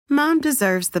Mom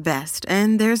deserves the best,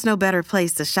 and there's no better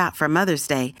place to shop for Mother's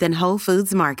Day than Whole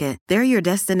Foods Market. They're your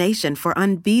destination for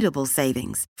unbeatable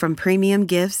savings, from premium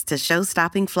gifts to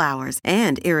show-stopping flowers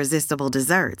and irresistible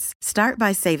desserts. Start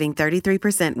by saving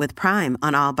 33% with Prime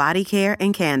on all body care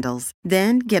and candles.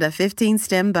 Then get a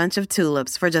 15-stem bunch of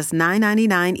tulips for just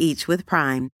 $9.99 each with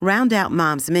Prime. Round out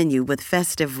Mom's menu with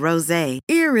festive rosé,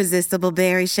 irresistible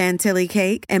berry chantilly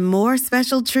cake, and more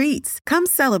special treats. Come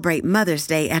celebrate Mother's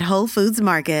Day at Whole Foods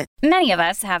Market. Many of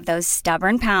us have those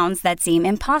stubborn pounds that seem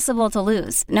impossible to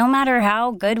lose, no matter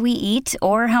how good we eat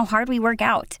or how hard we work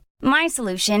out. My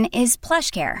solution is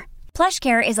PlushCare.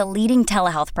 PlushCare is a leading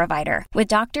telehealth provider with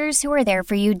doctors who are there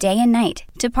for you day and night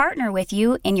to partner with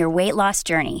you in your weight loss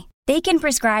journey. They can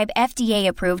prescribe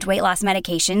FDA-approved weight loss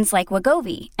medications like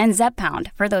Wegovy and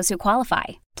Zepbound for those who qualify.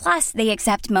 Plus, they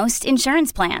accept most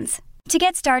insurance plans. To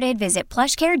get started, visit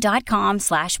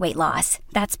plushcare.com/weightloss.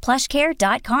 That's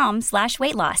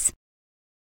plushcare.com/weightloss.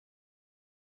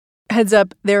 Heads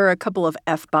up, there are a couple of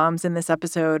F-bombs in this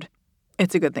episode.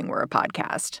 It's a good thing we're a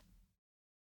podcast.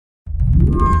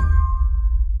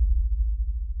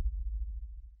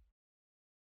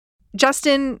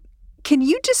 Justin, can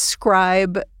you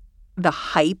describe the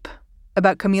hype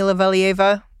about Kamila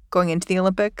Valieva going into the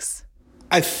Olympics?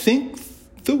 I think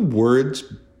the words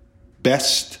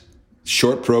best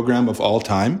short program of all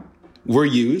time were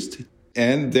used,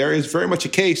 and there is very much a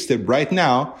case that right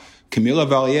now, Kamila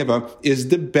Valieva is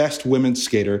the best women's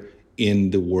skater in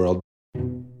the world.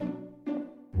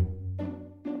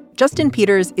 Justin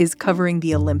Peters is covering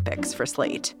the Olympics for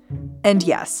Slate. And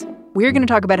yes, we're going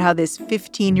to talk about how this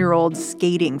 15-year-old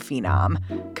skating phenom,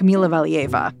 Kamila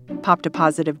Valieva, popped a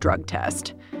positive drug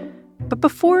test. But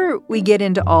before we get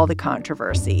into all the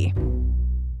controversy,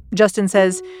 Justin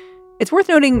says it's worth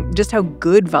noting just how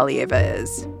good Valieva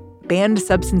is, banned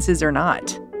substances or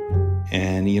not.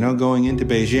 And, going into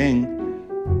Beijing,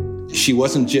 she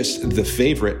wasn't just the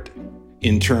favorite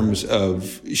in terms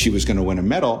of she was going to win a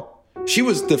medal. She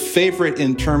was the favorite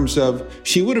in terms of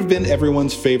she would have been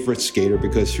everyone's favorite skater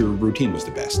because her routine was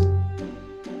the best.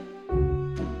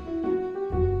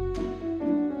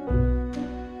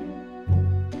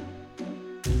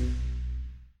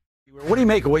 What do you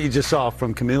make of what you just saw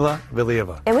from Kamila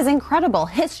Valieva? It was incredible.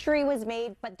 History was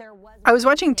made, but there was... I was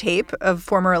watching tape of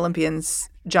former Olympians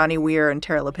Johnny Weir and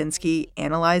Tara Lipinski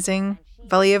analyzing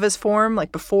Valieva's form,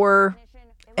 like before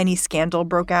any scandal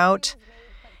broke out.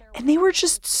 And they were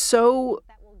just so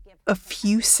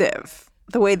effusive,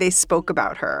 the way they spoke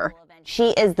about her.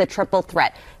 She is the triple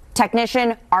threat,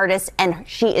 technician, artist, and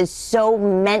she is so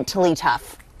mentally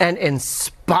tough. And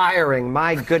inspiring.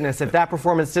 My goodness, if that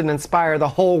performance didn't inspire the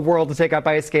whole world to take up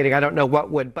ice skating, I don't know what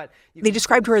would. But they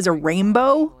described her as a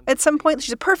rainbow at some point.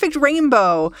 She's a perfect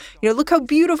rainbow. Look how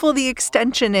beautiful the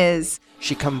extension is.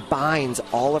 She combines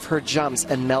all of her jumps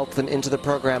and melts them into the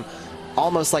program,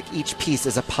 almost like each piece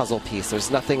is a puzzle piece.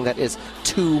 There's nothing that is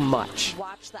too much.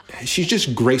 She's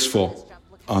just graceful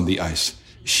on the ice.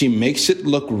 She makes it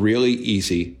look really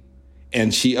easy,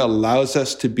 and she allows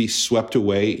us to be swept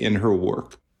away in her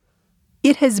work.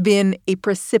 It has been a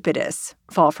precipitous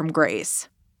fall from grace.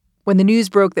 When the news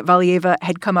broke that Valieva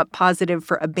had come up positive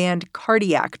for a banned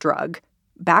cardiac drug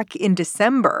back in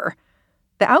December,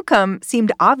 the outcome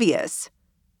seemed obvious.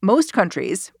 Most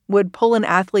countries would pull an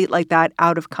athlete like that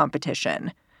out of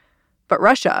competition. But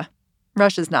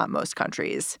Russia's not most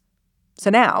countries. So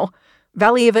now,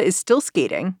 Valieva is still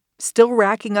skating, still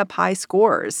racking up high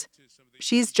scores.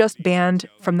 She's just banned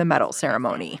from the medal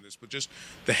ceremony. But just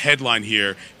the headline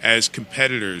here, as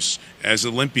competitors, as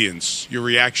Olympians, your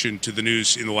reaction to the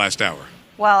news in the last hour?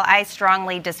 Well, I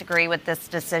strongly disagree with this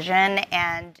decision.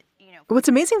 And, what's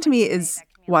amazing to me is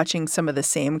watching some of the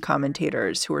same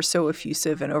commentators who were so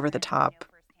effusive and over the top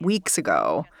weeks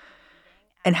ago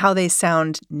and how they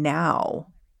sound now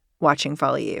watching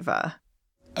Valieva.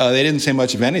 They didn't say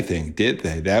much of anything, did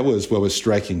they? That was what was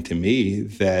striking to me,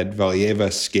 that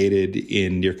Valieva skated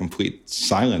in near complete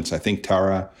silence. I think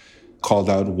Tara called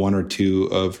out one or two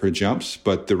of her jumps,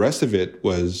 but the rest of it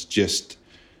was just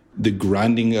the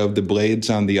grinding of the blades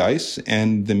on the ice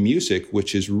and the music,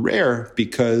 which is rare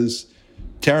because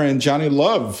Tara and Johnny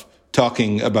love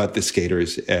talking about the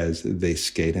skaters as they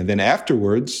skate. And then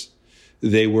afterwards,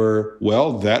 they were,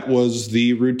 well, that was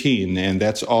the routine, and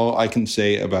that's all I can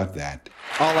say about that.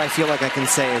 All I feel like I can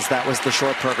say is that was the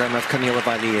short program of Kamila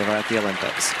Valieva at the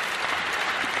Olympics.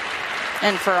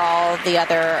 And for all the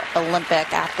other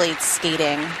Olympic athletes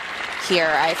skating here,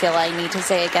 I feel I need to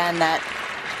say again that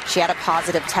she had a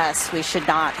positive test. We should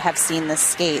not have seen this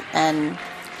skate. And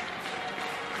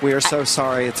we are so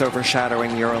sorry it's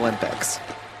overshadowing your Olympics.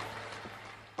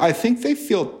 I think they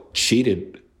feel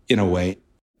cheated in a way.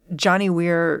 Johnny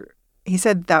Weir, he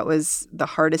said that was the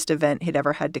hardest event he'd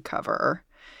ever had to cover.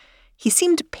 He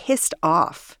seemed pissed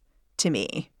off to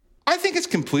me. I think it's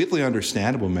completely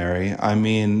understandable, Mary. I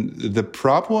mean, the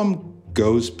problem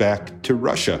goes back to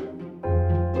Russia.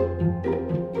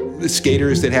 The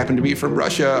skaters that happen to be from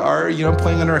Russia are,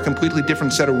 playing under a completely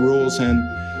different set of rules and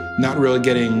not really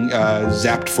getting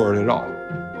zapped for it at all.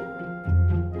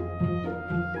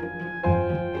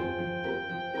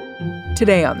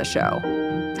 Today on the show,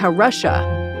 how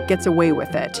Russia gets away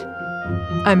with it.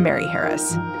 I'm Mary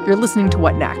Harris. You're listening to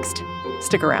What Next?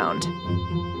 Stick around.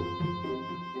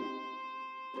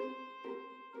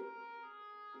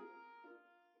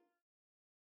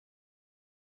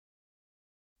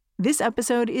 This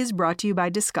episode is brought to you by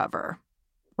Discover.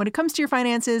 When it comes to your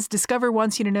finances, Discover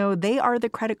wants you to know they are the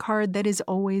credit card that is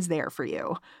always there for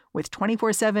you. With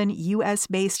 24/7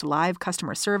 U.S.-based live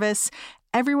customer service,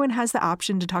 everyone has the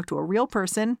option to talk to a real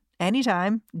person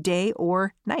anytime, day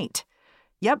or night.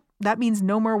 Yep, that means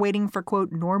no more waiting for,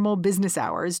 quote, normal business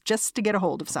hours just to get a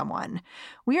hold of someone.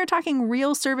 We are talking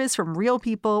real service from real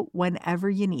people whenever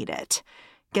you need it.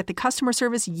 Get the customer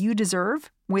service you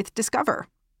deserve with Discover.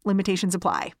 Limitations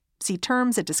apply. See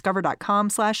terms at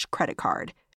discover.com/creditcard.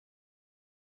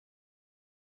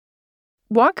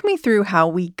 Walk me through how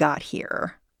we got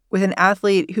here with an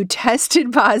athlete who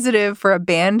tested positive for a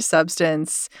banned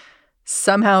substance,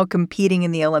 somehow competing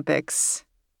in the Olympics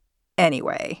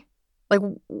anyway. Like,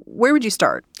 where would you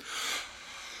start?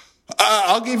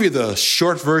 I'll give you the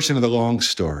short version of the long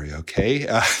story, okay?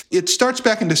 It starts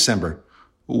back in December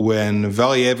when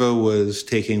Valieva was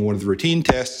taking one of the routine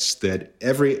tests that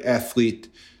every athlete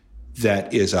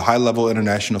that is a high-level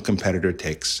international competitor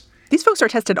takes. These folks are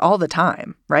tested all the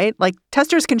time, right? Like,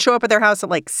 testers can show up at their house at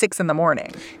like 6 a.m.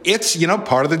 It's,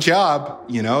 part of the job,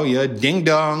 ding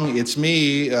dong, it's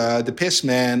me, the piss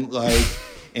man,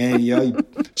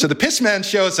 so the piss man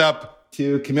shows up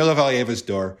to Kamila Valieva's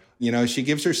door. She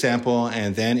gives her sample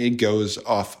and then it goes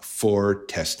off for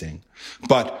testing.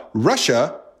 But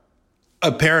Russia,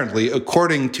 apparently,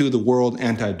 according to the World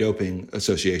Anti-Doping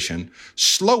Association,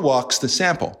 slow walks the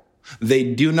sample. They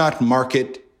do not mark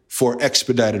it for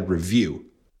expedited review.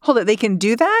 Hold it, they can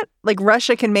do that? Like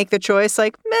Russia can make the choice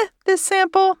like, this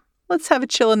sample, let's have it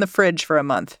chill in the fridge for a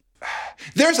month.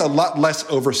 There's a lot less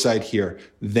oversight here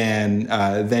than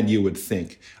you would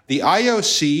think. The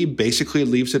IOC basically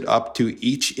leaves it up to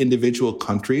each individual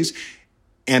country's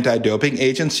anti-doping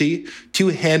agency to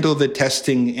handle the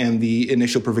testing and the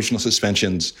initial provisional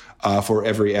suspensions for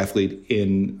every athlete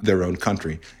in their own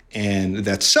country. And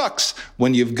that sucks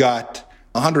when you've got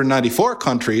 194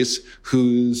 countries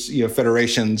whose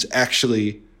federations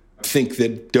actually think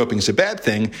that doping is a bad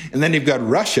thing. And then you've got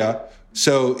Russia.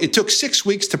 So it took 6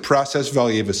 weeks to process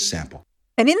Valieva's sample.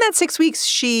 And in that 6 weeks,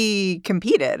 she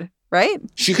competed, right?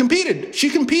 She competed.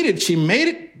 She made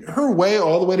it her way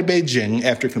all the way to Beijing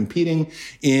after competing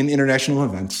in international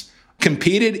events,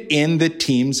 competed in the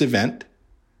team's event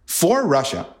for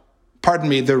Russia,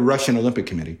 the Russian Olympic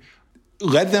Committee,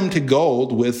 led them to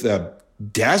gold with a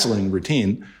dazzling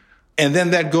routine. And then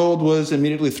that gold was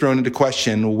immediately thrown into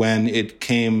question when it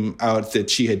came out that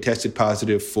she had tested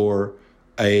positive for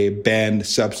a banned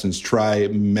substance,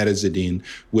 trimetazidine,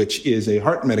 which is a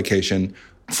heart medication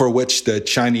for which the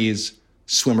Chinese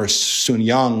swimmer Sun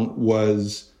Yang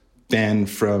was banned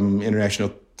from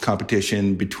international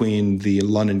competition between the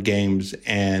London Games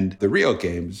and the Rio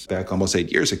Games back almost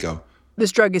 8 years ago.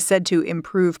 This drug is said to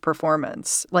improve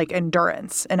performance, like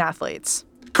endurance in athletes.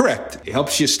 Correct. It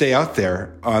helps you stay out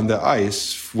there on the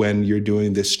ice when you're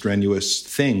doing this strenuous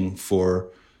thing for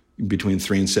between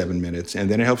 3 and 7 minutes, and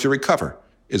then it helps you recover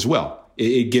as well.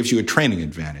 It gives you a training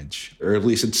advantage, or at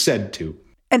least it's said to.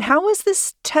 And how was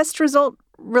this test result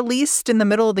released in the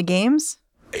middle of the games?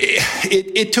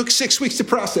 It took 6 weeks to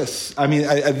process. I mean,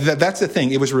 that's the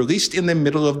thing. It was released in the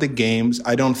middle of the games.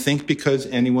 I don't think because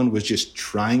anyone was just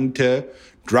trying to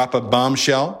drop a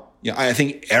bombshell. I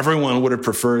think everyone would have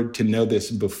preferred to know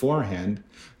this beforehand.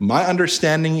 My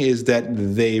understanding is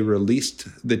that they released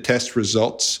the test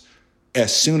results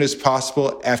as soon as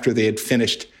possible after they had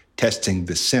finished testing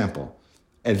the sample.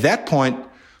 At that point,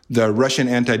 the Russian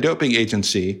anti-doping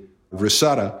agency,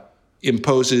 RUSADA,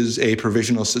 imposes a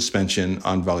provisional suspension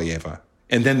on Valieva.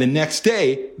 And then the next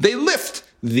day, they lift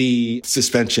the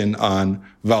suspension on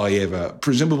Valieva,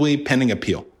 presumably pending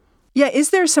appeal. Yeah, is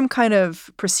there some kind of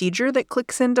procedure that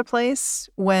clicks into place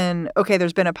when, okay,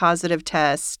 there's been a positive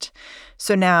test,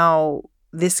 so now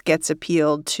this gets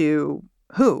appealed to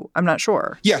who? I'm not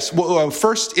sure. Yes. Well,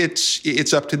 first,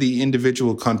 it's up to the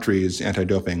individual country's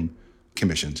anti-doping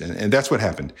commissions, and that's what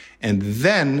happened. And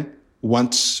then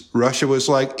once Russia was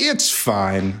like, it's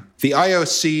fine, The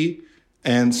IOC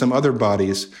and some other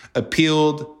bodies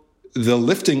appealed the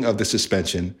lifting of the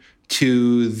suspension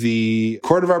to the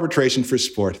Court of Arbitration for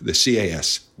Sport, the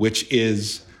CAS, which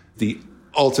is the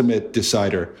ultimate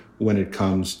decider when it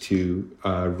comes to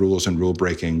rules and rule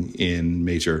breaking in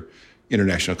major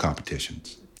international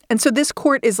competitions. And so this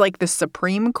court is like the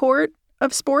Supreme Court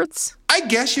of sports? I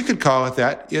guess you could call it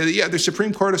that. Yeah, the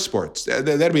Supreme Court of Sports.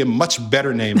 That'd be a much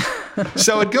better name.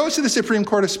 So it goes to the Supreme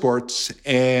Court of Sports,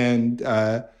 and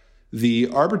the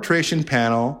arbitration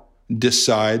panel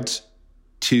decides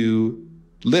to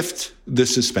lift the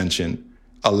suspension,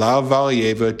 allow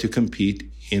Valieva to compete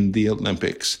in the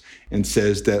Olympics, and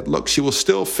says that, look, she will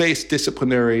still face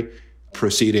disciplinary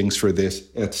proceedings for this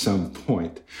at some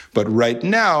point. But right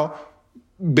now,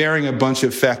 bearing a bunch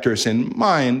of factors in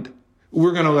mind,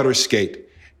 we're going to let her skate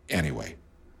anyway.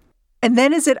 And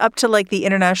then is it up to like the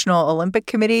International Olympic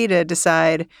Committee to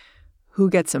decide who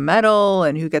gets a medal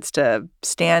and who gets to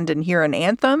stand and hear an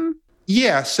anthem?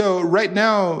 Yeah. So right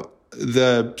now,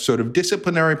 the sort of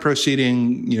disciplinary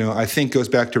proceeding, I think goes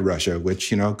back to Russia, which,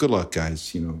 good luck,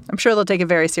 guys. I'm sure they'll take it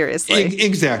very seriously.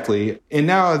 Exactly. And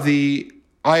now the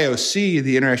IOC,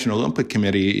 the International Olympic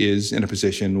Committee, is in a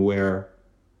position where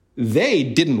they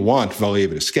didn't want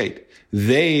Valieva to skate.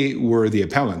 They were the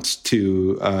appellants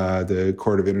to the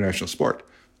Court of International Sport.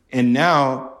 And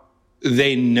now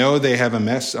they know they have a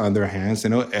mess on their hands. They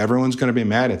know everyone's going to be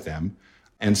mad at them.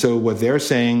 And so what they're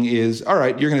saying is, all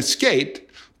right, you're going to skate,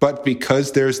 but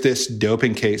because there's this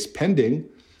doping case pending,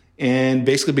 and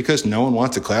basically because no one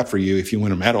wants to clap for you if you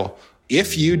win a medal,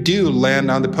 if you do land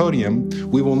on the podium,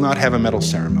 we will not have a medal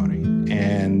ceremony.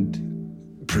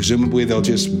 And presumably they'll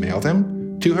just mail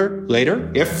them to her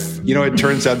later if, it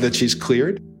turns out that she's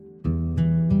cleared.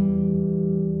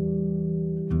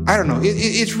 I don't know.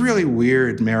 It's really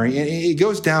weird, Mary. It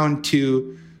goes down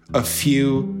to a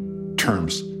few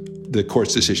terms the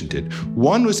court's decision did.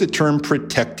 One was the term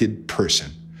protected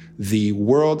person. The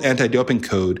World Anti-Doping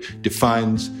Code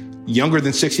defines younger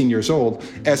than 16 years old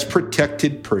as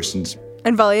protected persons.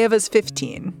 And Valieva's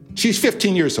 15. She's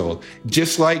 15 years old,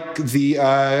 just like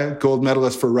the gold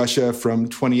medalist for Russia from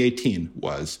 2018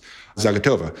 was,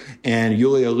 Zagitova. And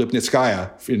Yulia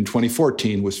Lipnitskaya in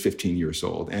 2014 was 15 years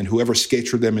old. And whoever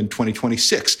skates for them in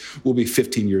 2026 will be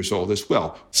 15 years old as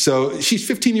well. So she's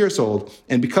 15 years old.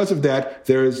 And because of that,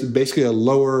 there's basically a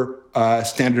lower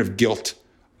standard of guilt.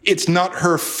 It's not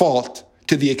her fault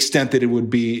to the extent that it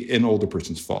would be an older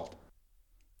person's fault.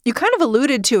 You kind of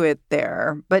alluded to it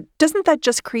there, but doesn't that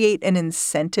just create an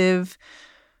incentive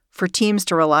for teams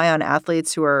to rely on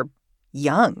athletes who are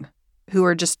young, who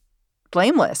are just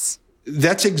blameless?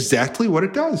 That's exactly what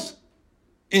it does.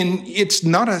 And it's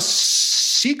not a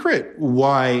secret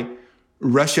why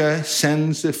Russia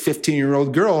sends a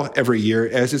 15-year-old girl every year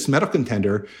as its medal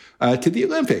contender to the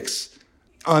Olympics.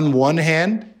 On one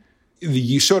hand,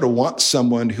 you sort of want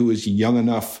someone who is young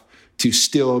enough to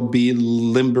still be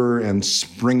limber and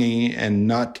springy and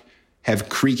not have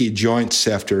creaky joints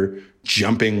after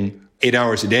jumping 8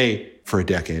 hours a day for a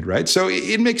decade, right? So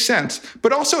it makes sense.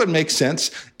 But also it makes sense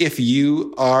if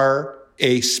you are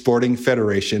a sporting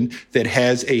federation that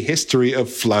has a history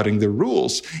of flouting the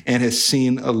rules and has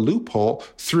seen a loophole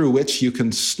through which you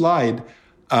can slide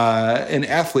an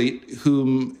athlete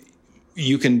whom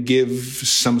you can give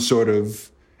some sort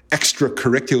of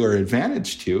extracurricular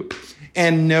advantage to,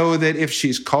 and know that if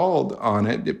she's called on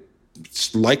it,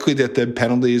 it's likely that the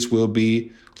penalties will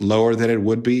be lower than it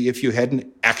would be if you had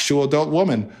an actual adult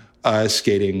woman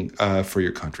skating for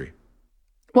your country.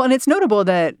 Well, and it's notable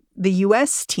that the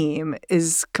U.S. team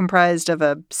is comprised of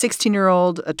a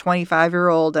 16-year-old, a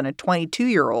 25-year-old, and a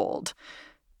 22-year-old.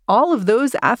 All of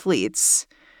those athletes,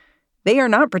 they are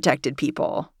not protected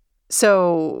people.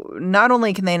 So not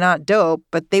only can they not dope,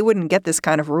 but they wouldn't get this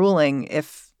kind of ruling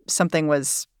if something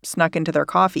was snuck into their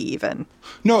coffee even.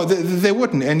 No, they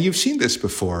wouldn't. And you've seen this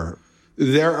before.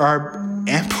 There are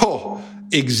ample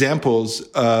examples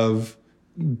of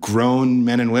grown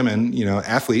men and women,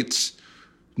 athletes,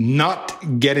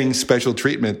 not getting special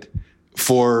treatment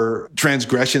for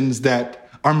transgressions that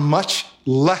are much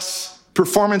less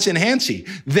performance enhancing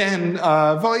than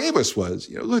Valieva's was.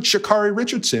 Look, Sha'Carri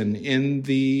Richardson in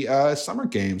the Summer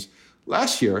Games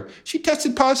last year, she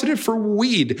tested positive for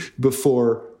weed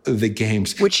before the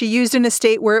games. Which she used in a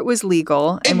state where it was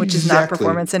legal and which is not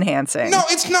performance enhancing. No,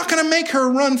 it's not going to make her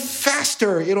run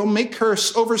faster. It'll make her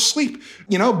oversleep,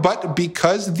 but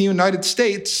because the United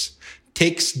States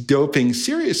takes doping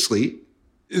seriously,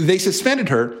 they suspended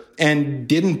her and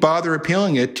didn't bother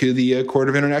appealing it to the Court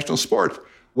of International Sport.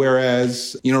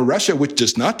 Whereas, Russia, which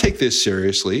does not take this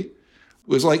seriously,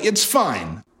 was like, it's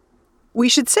fine. We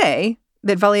should say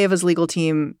that Valieva's legal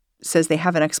team says they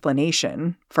have an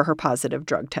explanation for her positive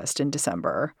drug test in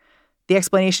December. The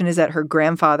explanation is that her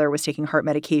grandfather was taking heart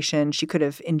medication. She could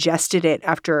have ingested it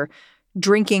after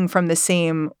drinking from the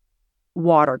same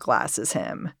water glass as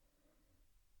him.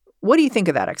 What do you think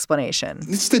of that explanation?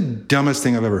 It's the dumbest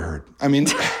thing I've ever heard. I mean,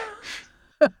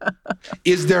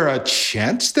 is there a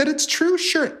chance that it's true?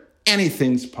 Sure,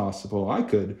 anything's possible. I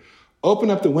could open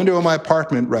up the window of my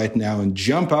apartment right now and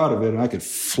jump out of it, and I could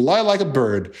fly like a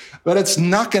bird. But it's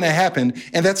not going to happen,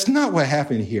 and that's not what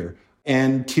happened here.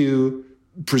 And to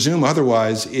presume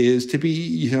otherwise is to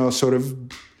be, sort of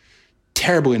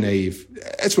terribly naive.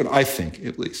 That's what I think,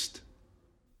 at least.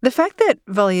 The fact that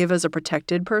Valieva is a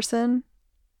protected person,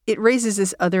 it raises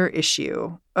this other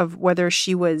issue of whether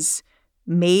she was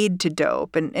made to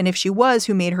dope, and if she was,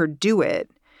 who made her do it.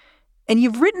 And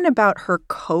you've written about her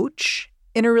coach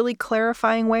in a really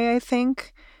clarifying way, I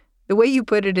think. The way you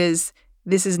put it is,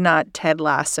 this is not Ted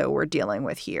Lasso we're dealing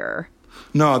with here.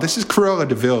 No, this is Cruella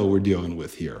de Vil we're dealing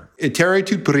with here. Eteri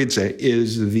Tutberidze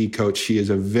is the coach. She is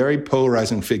a very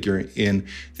polarizing figure in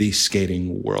the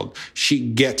skating world. She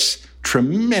gets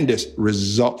tremendous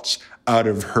results out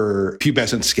of her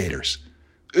pubescent skaters.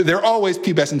 They're always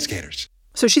pubescent skaters.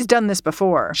 So she's done this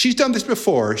before. She's done this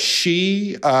before.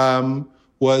 She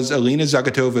was Alina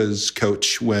Zagatova's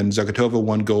coach when Zagatova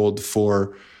won gold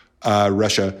for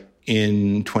Russia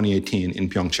in 2018 in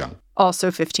Pyeongchang.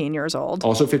 Also 15 years old.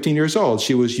 Also 15 years old.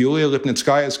 She was Yulia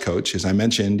Lipnitskaya's coach, as I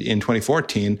mentioned, in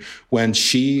 2014 when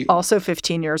she... Also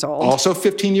 15 years old. Also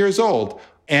 15 years old.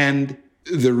 And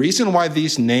the reason why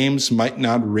these names might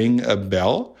not ring a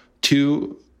bell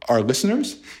to our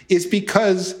listeners is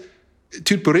because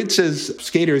Tutberidze's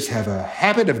skaters have a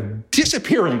habit of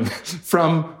disappearing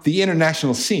from the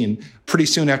international scene pretty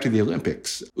soon after the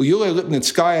Olympics. Yulia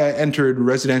Lipnitskaya entered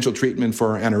residential treatment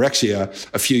for anorexia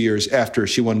a few years after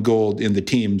she won gold in the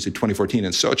teams in 2014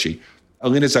 in Sochi.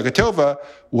 Alina Zagatova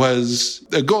was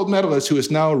a gold medalist who is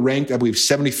now ranked, I believe,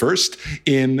 71st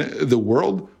in the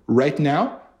world right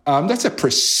now. That's a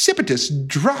precipitous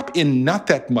drop in not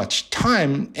that much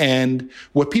time. And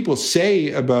what people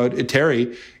say about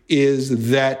Eteri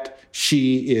is that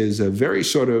she is a very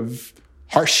sort of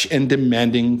harsh and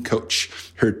demanding coach.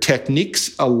 Her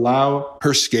techniques allow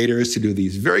her skaters to do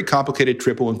these very complicated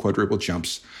triple and quadruple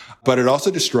jumps, but it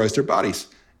also destroys their bodies.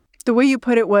 The way you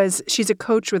put it was, she's a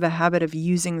coach with a habit of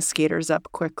using skaters up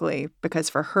quickly because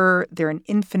for her, they're an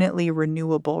infinitely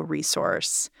renewable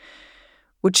resource,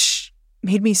 which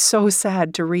made me so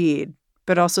sad to read,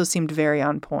 but also seemed very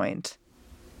on point.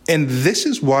 And this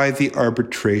is why the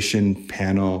arbitration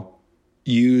panel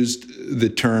used the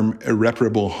term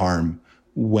irreparable harm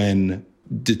when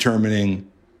determining,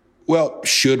 well,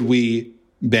 should we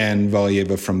ban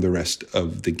Valieva from the rest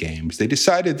of the games? They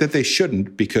decided that they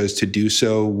shouldn't because to do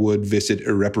so would visit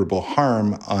irreparable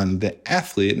harm on the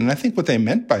athlete. And I think what they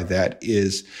meant by that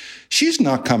is she's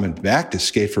not coming back to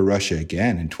skate for Russia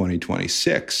again in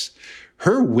 2026.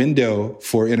 Her window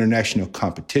for international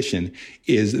competition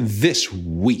is this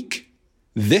week.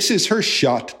 This is her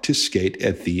shot to skate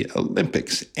at the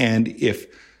Olympics. And if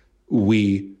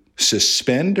we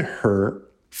suspend her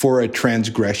for a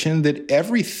transgression that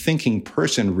every thinking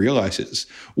person realizes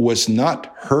was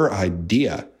not her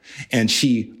idea, and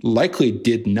she likely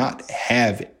did not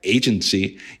have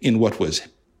agency in what was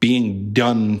being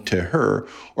done to her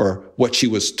or what she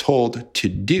was told to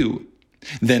do,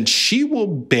 then she will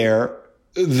bear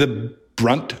the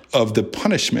brunt of the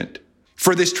punishment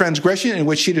for this transgression in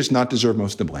which she does not deserve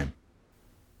most of the blame.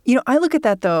 You know, I look at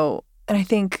that, though, and I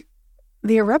think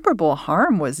the irreparable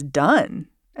harm was done.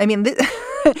 I mean,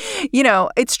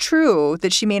 it's true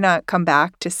that she may not come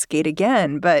back to skate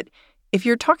again, but if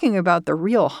you're talking about the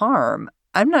real harm,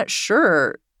 I'm not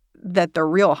sure that the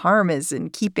real harm is in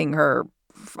keeping her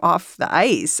off the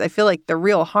ice. I feel like the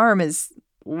real harm is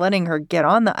letting her get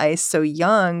on the ice so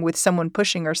young with someone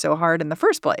pushing her so hard in the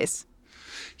first place.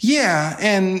 Yeah,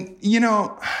 and,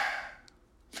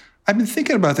 I've been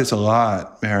thinking about this a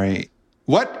lot, Mary.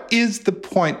 What is the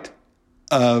point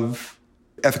of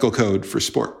ethical code for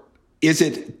sport? Is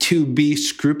it to be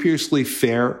scrupulously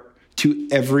fair to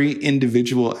every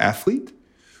individual athlete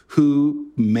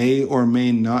who may or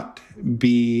may not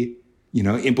be,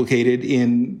 implicated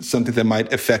in something that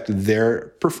might affect their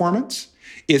performance?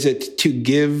 Is it to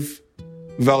give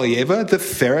Valieva the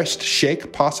fairest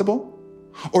shake possible?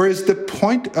 Or is the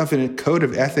point of a code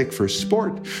of ethic for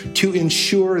sport to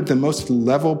ensure the most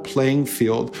level playing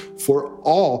field for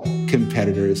all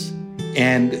competitors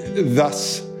and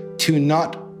thus to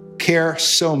not care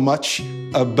so much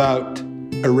about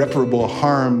irreparable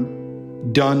harm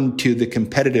done to the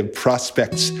competitive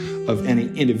prospects of any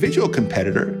individual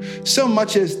competitor so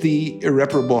much as the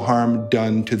irreparable harm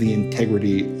done to the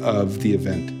integrity of the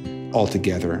event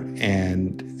altogether.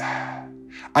 And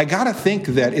I gotta think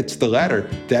that it's the latter,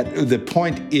 that the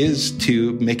point is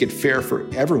to make it fair for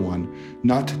everyone,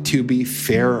 not to be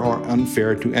fair or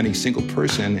unfair to any single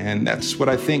person. And that's what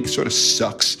I think sort of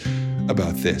sucks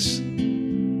about this.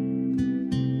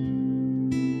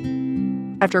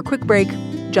 After a quick break,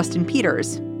 Justin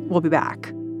Peters will be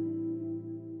back.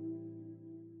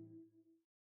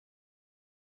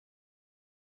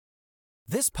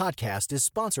 This podcast is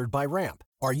sponsored by Ramp.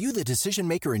 Are you the decision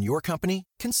maker in your company?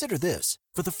 Consider this.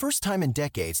 For the first time in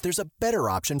decades, there's a better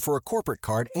option for a corporate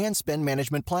card and spend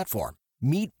management platform.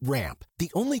 Meet Ramp,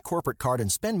 the only corporate card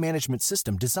and spend management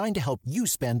system designed to help you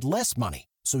spend less money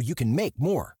so you can make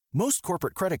more. Most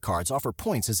corporate credit cards offer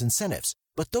points as incentives,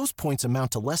 but those points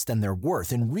amount to less than their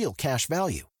worth in real cash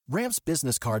value. Ramp's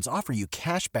business cards offer you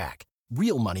cash back,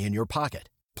 real money in your pocket.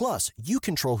 Plus, you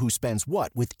control who spends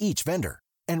what with each vendor.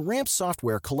 And Ramp's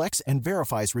software collects and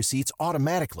verifies receipts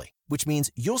automatically, which means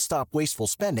you'll stop wasteful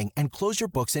spending and close your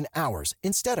books in hours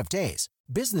instead of days.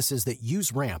 Businesses that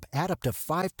use Ramp add up to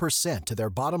 5% to their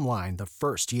bottom line the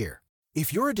first year.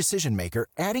 If you're a decision maker,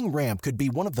 adding Ramp could be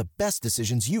one of the best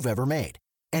decisions you've ever made.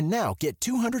 And now get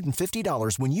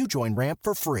 $250 when you join Ramp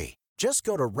for free. Just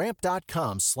go to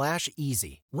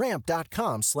ramp.com/easy.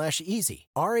 Ramp.com/easy.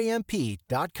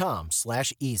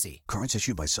 RAMP.com/easy. Cards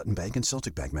issued by Sutton Bank and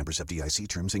Celtic Bank, members of FDIC.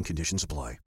 Terms and conditions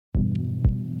apply.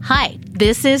 Hi,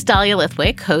 this is Dahlia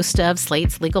Lithwick, host of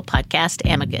Slate's legal podcast,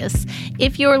 Amicus.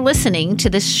 If you're listening to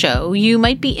this show, you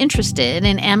might be interested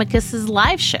in Amicus's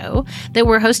live show that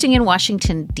we're hosting in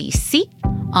Washington, D.C.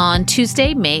 on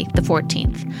Tuesday, May the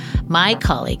 14th. My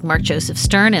colleague, Mark Joseph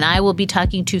Stern, and I will be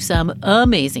talking to some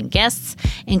amazing guests,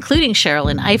 including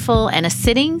Sherrilyn Ifill and a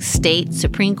sitting state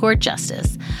Supreme Court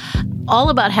justice, all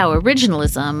about how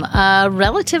originalism, a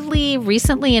relatively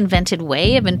recently invented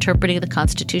way of interpreting the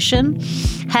Constitution,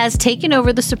 has taken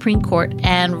over the Supreme Court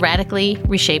and radically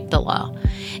reshaped the law.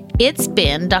 It's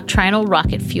been doctrinal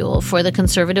rocket fuel for the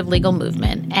conservative legal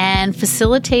movement and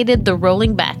facilitated the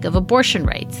rolling back of abortion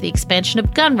rights, the expansion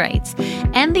of gun rights,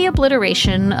 and the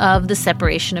obliteration of the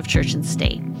separation of church and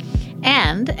state.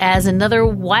 And as another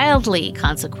wildly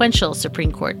consequential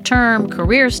Supreme Court term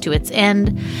careers to its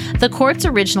end, the court's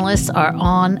originalists are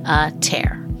on a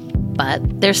tear.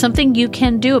 But there's something you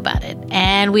can do about it,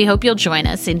 and we hope you'll join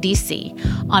us in D.C.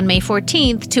 on May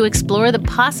 14th to explore the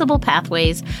possible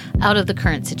pathways out of the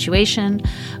current situation.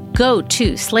 Go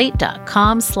to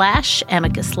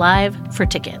slate.com/Amicus Live for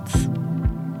tickets.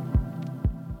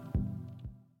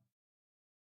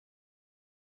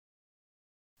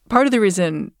 Part of the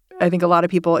reason I think a lot of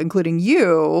people, including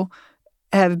you,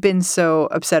 have been so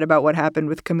upset about what happened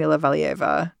with Kamila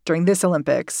Valieva during this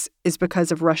Olympics is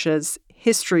because of Russia's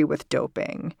history with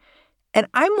doping. And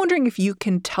I'm wondering if you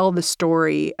can tell the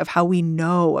story of how we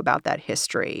know about that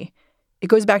history. It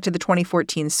goes back to the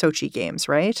 2014 Sochi Games,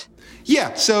 right?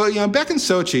 Yeah. So, back in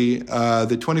Sochi,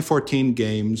 the 2014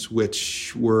 Games,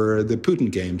 which were the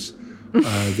Putin Games,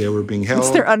 they were being held.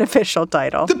 It's their unofficial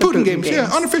title. The Putin Games, yeah,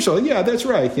 unofficial. Yeah, that's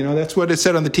right. That's what it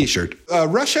said on the T-shirt.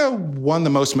 Russia won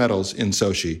the most medals in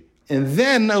Sochi. And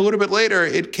then a little bit later,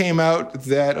 it came out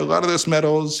that a lot of those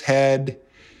medals had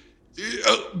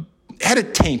a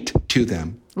taint to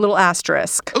them. A little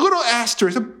asterisk. A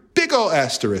big old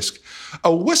asterisk. A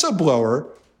whistleblower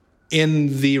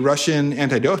in the Russian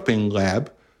anti-doping lab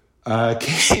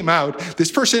came out.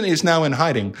 This person is now in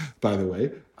hiding, by the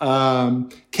way.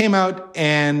 Came out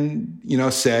and,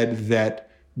 said that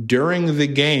during the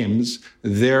games,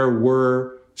 there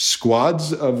were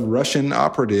squads of Russian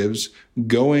operatives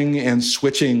going and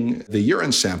switching the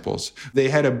urine samples. They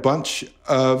had a bunch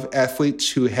of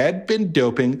athletes who had been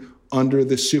doping under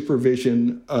the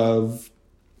supervision of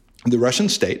the Russian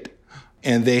state,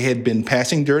 and they had been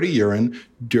passing dirty urine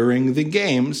during the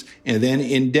games, and then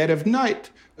in dead of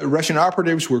night, Russian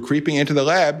operatives were creeping into the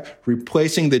lab,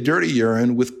 replacing the dirty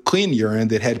urine with clean urine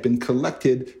that had been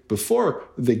collected before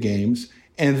the games,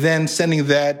 and then sending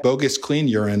that bogus clean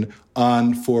urine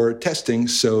on for testing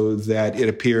so that it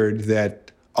appeared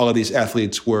that all of these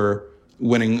athletes were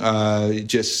winning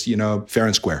fair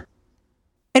and square.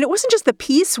 And it wasn't just the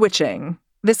pee switching.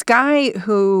 This guy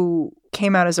who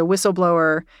came out as a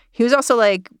whistleblower, he was also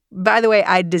like, by the way,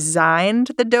 I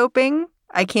designed the doping.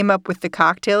 I came up with the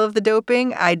cocktail of the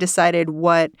doping. I decided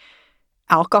what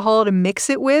alcohol to mix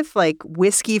it with, like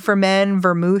whiskey for men,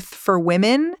 vermouth for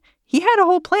women. He had a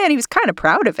whole plan. He was kind of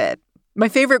proud of it. My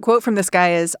favorite quote from this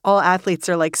guy is, all athletes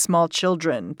are like small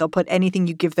children. They'll put anything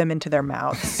you give them into their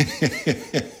mouths.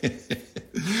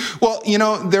 Well,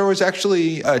 there was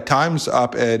actually a Times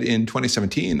op-ed in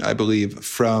 2017, I believe,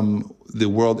 from the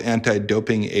World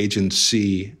Anti-Doping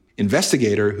Agency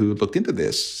investigator who looked into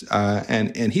this.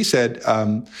 And he said,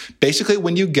 basically,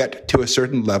 when you get to a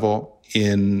certain level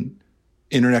in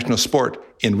international sport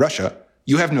in Russia,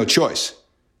 you have no choice.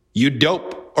 You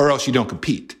dope or else you don't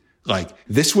compete.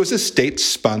 This was a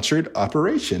state-sponsored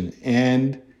operation,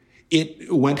 and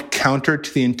it went counter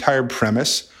to the entire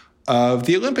premise of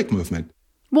the Olympic movement.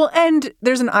 Well, and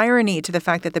there's an irony to the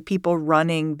fact that the people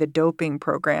running the doping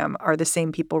program are the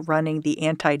same people running the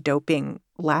anti-doping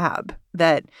lab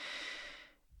that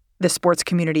the sports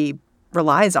community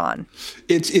relies on.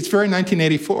 It's very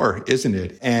 1984, isn't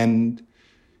it? And,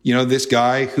 this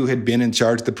guy who had been in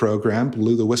charge of the program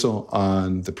blew the whistle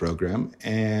on the program,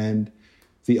 and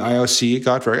the IOC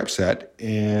got very upset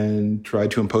and tried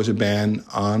to impose a ban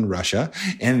on Russia.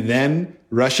 And then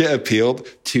Russia appealed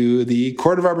to the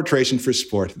Court of Arbitration for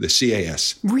Sport, the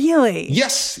CAS. Really?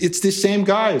 Yes, it's the same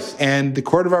guys. And the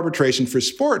Court of Arbitration for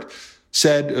Sport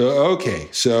said, okay,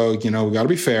 so, we got to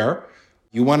be fair.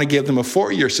 You want to give them a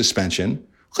 4-year suspension?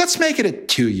 Let's make it a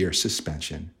 2-year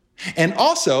suspension. And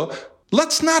also,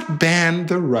 let's not ban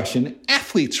the Russian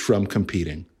athletes from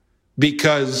competing.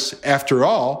 Because after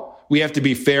all, we have to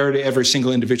be fair to every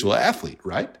single individual athlete,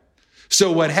 right? So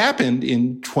what happened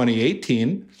in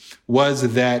 2018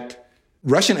 was that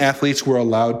Russian athletes were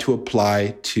allowed to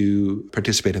apply to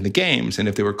participate in the games. And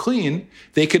if they were clean,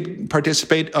 they could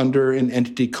participate under an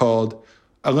entity called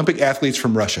Olympic Athletes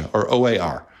from Russia, or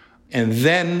OAR. And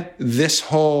then this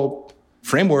whole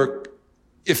framework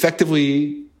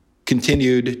effectively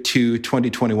continued to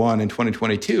 2021 and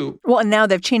 2022. Well, and now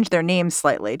they've changed their name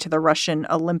slightly to the Russian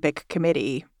Olympic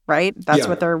Committee, right? That's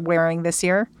what they're wearing this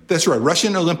year? That's right.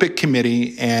 Russian Olympic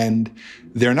Committee. And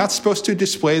they're not supposed to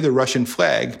display the Russian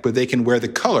flag, but they can wear the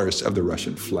colors of the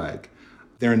Russian flag.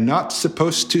 They're not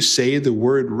supposed to say the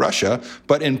word Russia,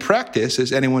 but in practice,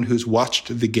 as anyone who's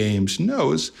watched the games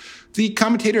knows, the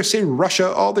commentators say Russia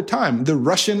all the time. The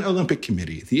Russian Olympic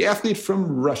Committee, the athlete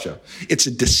from Russia. It's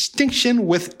a distinction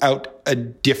without a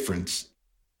difference.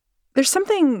 There's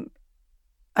something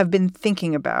I've been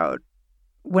thinking about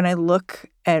when I look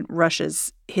at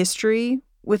Russia's history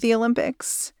with the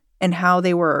Olympics and how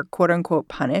they were, quote unquote,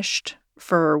 punished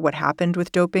for what happened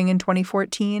with doping in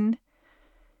 2014.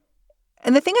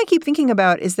 And the thing I keep thinking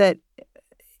about is that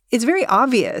it's very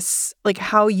obvious,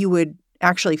 how you would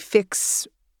actually fix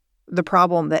the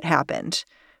problem that happened,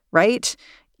 right?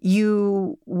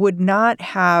 You would not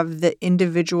have the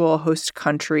individual host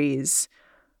countries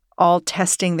all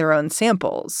testing their own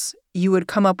samples. You would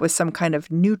come up with some kind of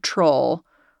neutral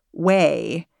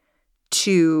way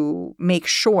to make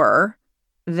sure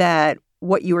that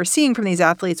what you were seeing from these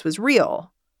athletes was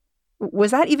real.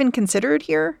 Was that even considered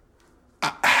here?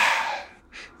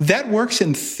 That works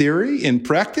in theory. In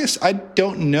practice, I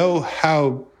don't know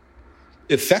how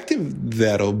effective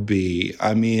that'll be.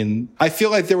 I mean, I feel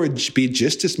like there would be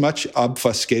just as much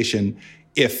obfuscation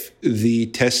if the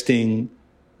testing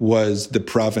was the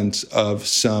province of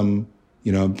some,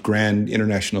 grand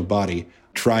international body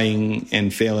trying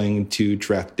and failing to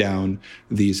track down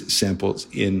these samples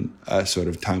in a sort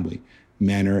of timely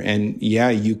manner. And yeah,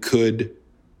 you could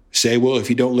say, well, if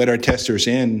you don't let our testers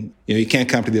in, you can't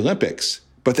come to the Olympics.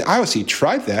 But the IOC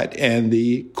tried that, and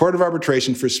the Court of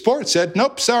Arbitration for Sport said,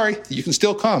 nope, sorry, you can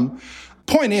still come.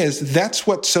 Point is, that's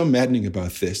what's so maddening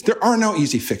about this. There are no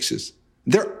easy fixes.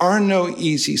 There are no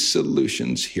easy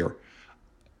solutions here.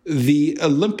 The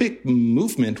Olympic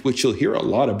movement, which you'll hear a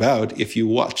lot about if you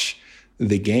watch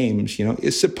the games,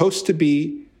 is supposed to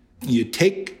be, you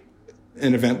take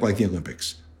an event like the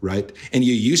Olympics, right? And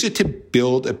you use it to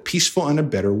build a peaceful and a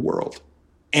better world.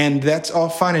 And that's all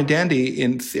fine and dandy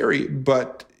in theory,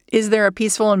 but... Is there a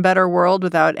peaceful and better world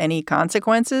without any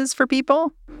consequences for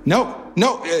people? No.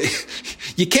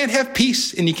 You can't have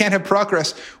peace and you can't have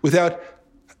progress without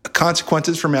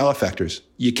consequences for malefactors.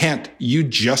 You can't. You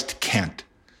just can't.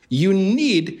 You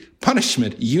need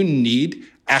punishment. You need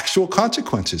actual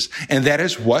consequences. And that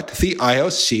is what the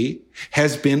IOC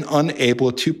has been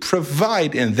unable to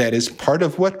provide. And that is part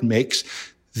of what makes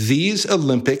these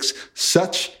Olympics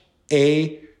such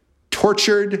a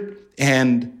tortured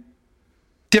and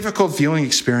difficult viewing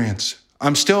experience.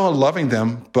 I'm still loving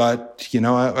them, but,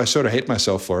 I sort of hate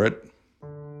myself for it.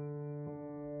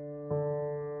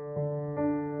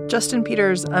 Justin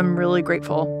Peters, I'm really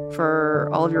grateful for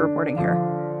all of your reporting here.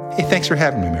 Hey, thanks for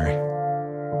having me, Mary.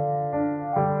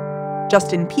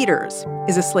 Justin Peters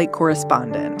is a Slate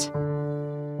correspondent.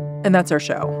 And that's our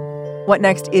show. What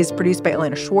Next is produced by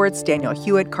Elena Schwartz, Daniel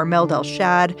Hewitt, Carmel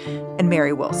Delshad, and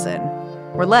Mary Wilson.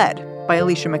 We're led by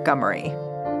Alicia Montgomery.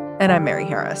 And I'm Mary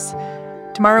Harris.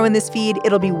 Tomorrow in this feed,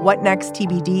 it'll be What Next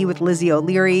TBD with Lizzie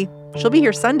O'Leary. She'll be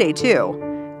here Sunday, too.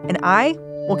 And I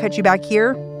will catch you back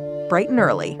here bright and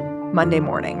early Monday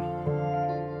morning.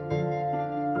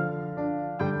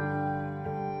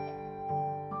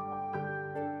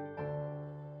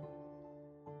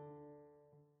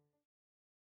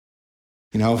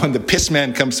 You know, when the piss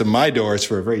man comes to my door, it's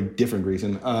for a very different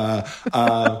reason.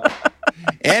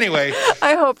 Anyway.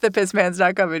 I hope the piss man's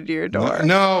not coming to your door.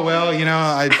 No, well, you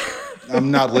know,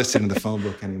 I'm not listening to the phone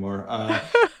book anymore.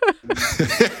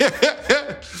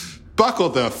 Buckle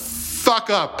the fuck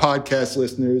up, podcast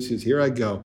listeners, because here I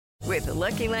go. With the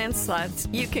Lucky Land Slots,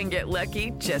 you can get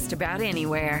lucky just about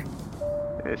anywhere.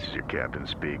 This is your captain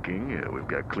speaking. We've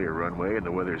got clear runway and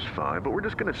the weather's fine, but we're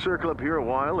just going to circle up here a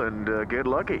while and get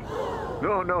lucky.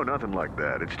 No, nothing like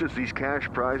that. It's just these cash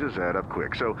prizes add up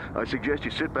quick. So I suggest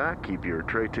you sit back, keep your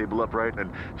tray table upright,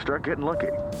 and start getting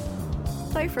lucky.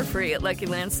 Play for free at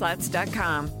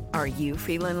LuckyLandSlots.com. Are you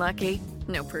feeling lucky?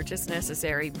 No purchase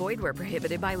necessary. Void where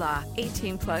prohibited by law.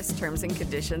 18+ terms and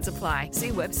conditions apply. See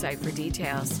website for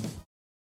details.